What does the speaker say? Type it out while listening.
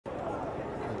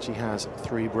She has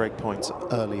 3 break points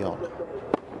early on.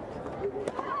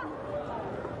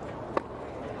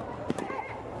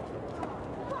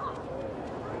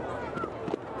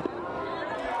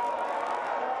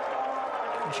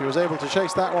 She was able to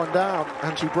chase that one down,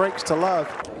 and she breaks to love.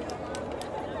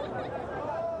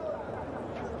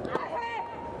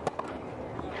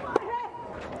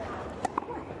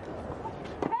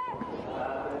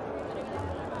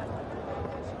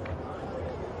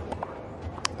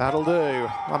 That'll do.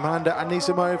 Amanda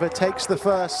Anisimova takes the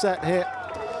first set here.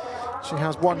 She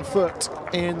has 1 foot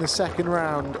in the second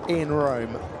round in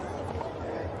Rome.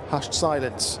 Hushed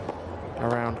silence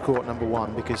around court number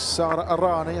 1 because Sara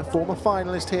Errani, a former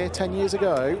finalist here 10 years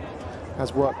ago,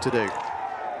 has work to do.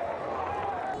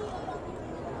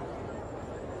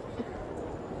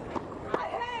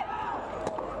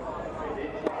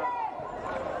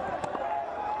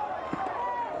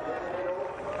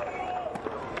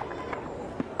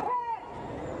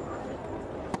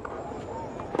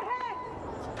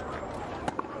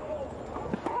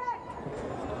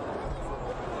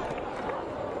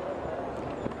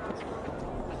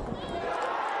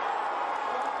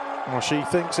 Well, she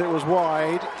thinks it was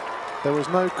wide. There was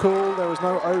no call, there was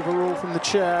no overrule from the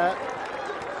chair.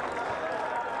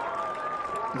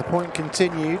 The point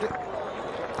continued.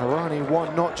 Errani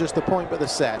won not just the point, but the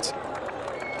set.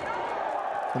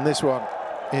 And this one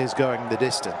is going the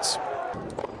distance.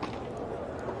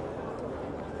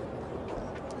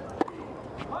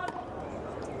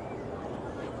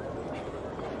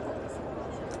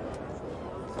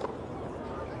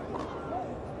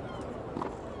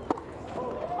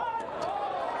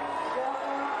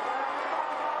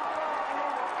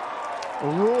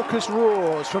 Raucous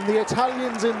roars from the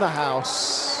Italians in the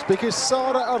house because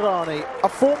Sara Errani, a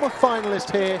former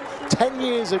finalist here 10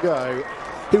 years ago,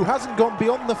 who hasn't gone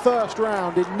beyond the first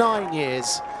round in 9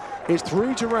 years, is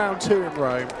through to round 2 in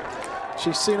Rome.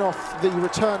 She's seen off the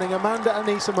returning Amanda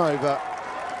Anisimova.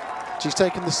 She's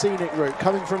taken the scenic route,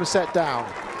 coming from a set down.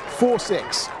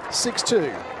 4-6,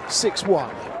 6-2,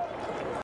 6-1.